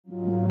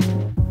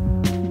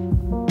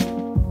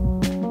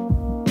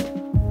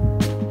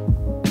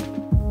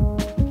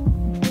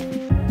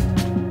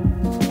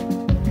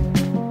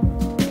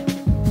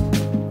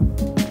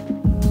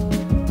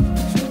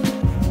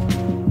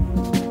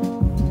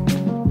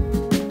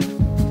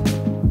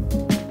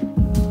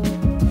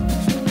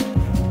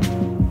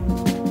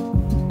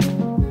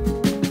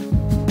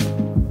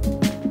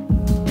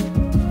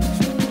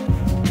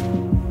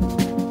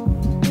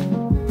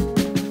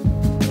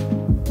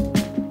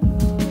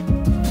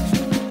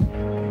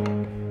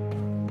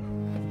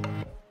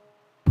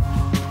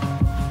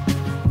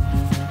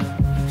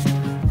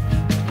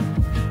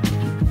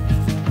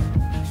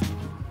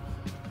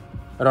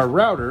At our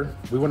router,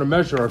 we want to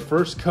measure our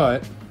first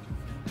cut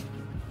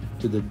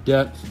to the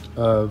depth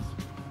of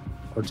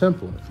our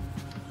template.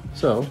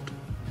 So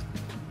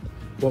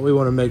what we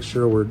want to make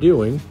sure we're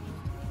doing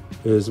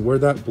is where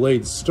that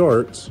blade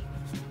starts,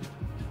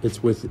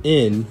 it's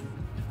within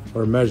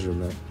our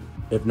measurement.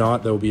 If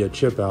not, there'll be a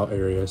chip out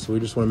area. So we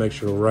just want to make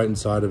sure we're right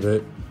inside of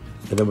it,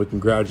 and then we can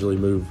gradually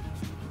move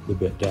the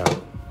bit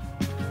down.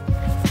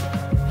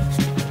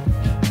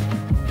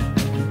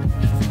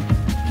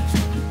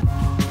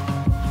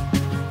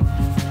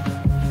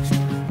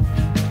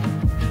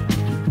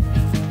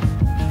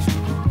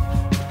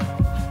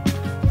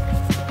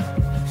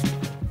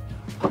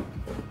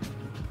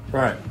 All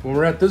right, when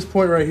we're at this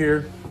point right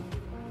here,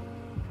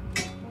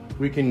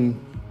 we can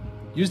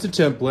use the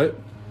template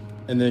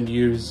and then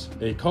use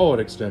a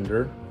collet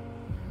extender,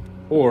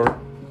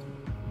 or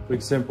we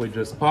can simply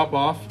just pop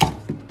off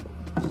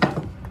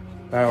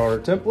our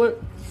template,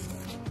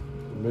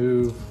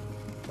 remove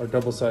our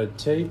double-sided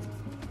tape,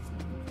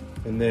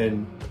 and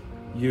then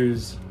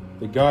use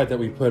the guide that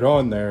we put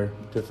on there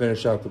to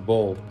finish out the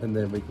bowl, and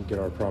then we can get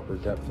our proper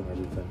depth and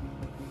everything.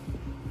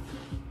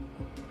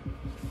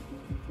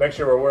 Make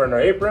sure we're wearing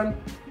our apron,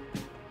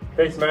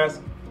 face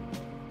mask,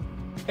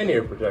 and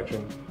ear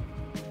protection.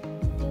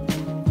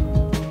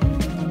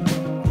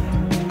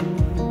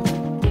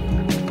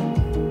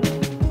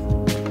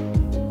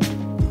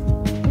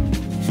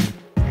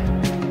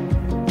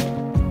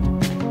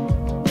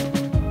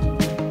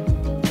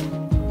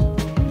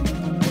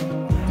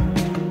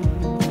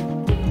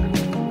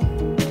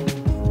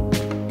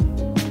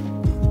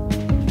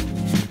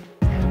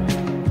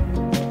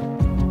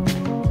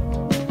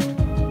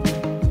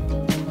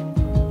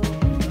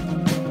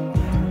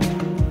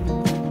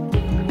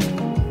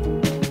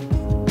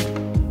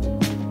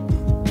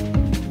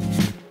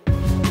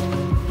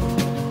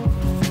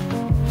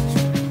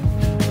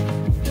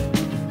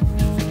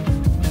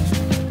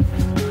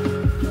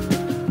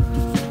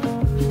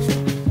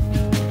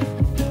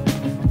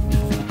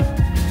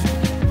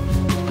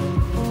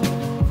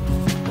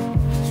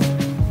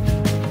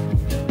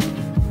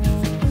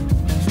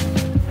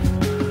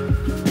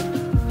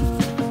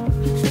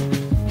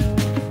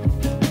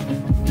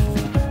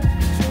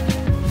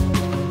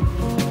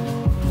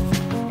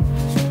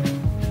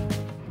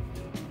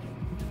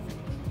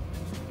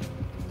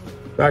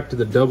 Back to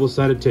the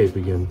double-sided tape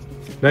again.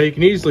 Now you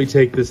can easily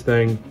take this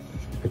thing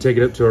and take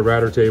it up to a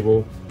router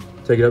table,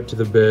 take it up to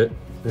the bit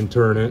and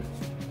turn it,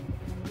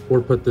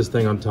 or put this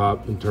thing on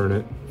top and turn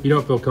it. If you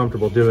don't feel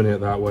comfortable doing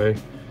it that way,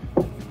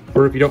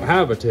 or if you don't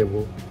have a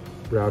table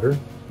router,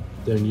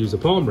 then use a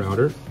palm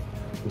router.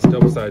 This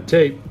double-sided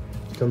tape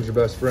becomes your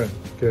best friend,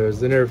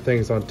 because then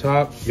everything's on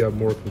top, you have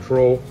more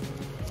control.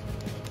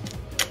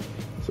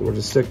 So we'll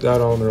just stick that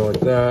on there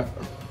like that,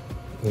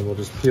 and we'll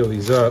just peel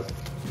these up.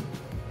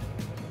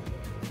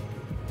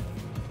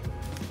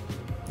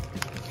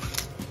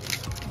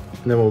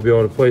 And then we'll be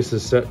able to place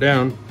this set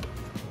down,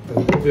 and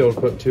we'll be able to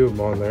put two of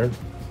them on there.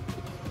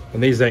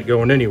 And these ain't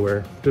going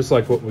anywhere, just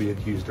like what we had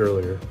used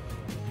earlier.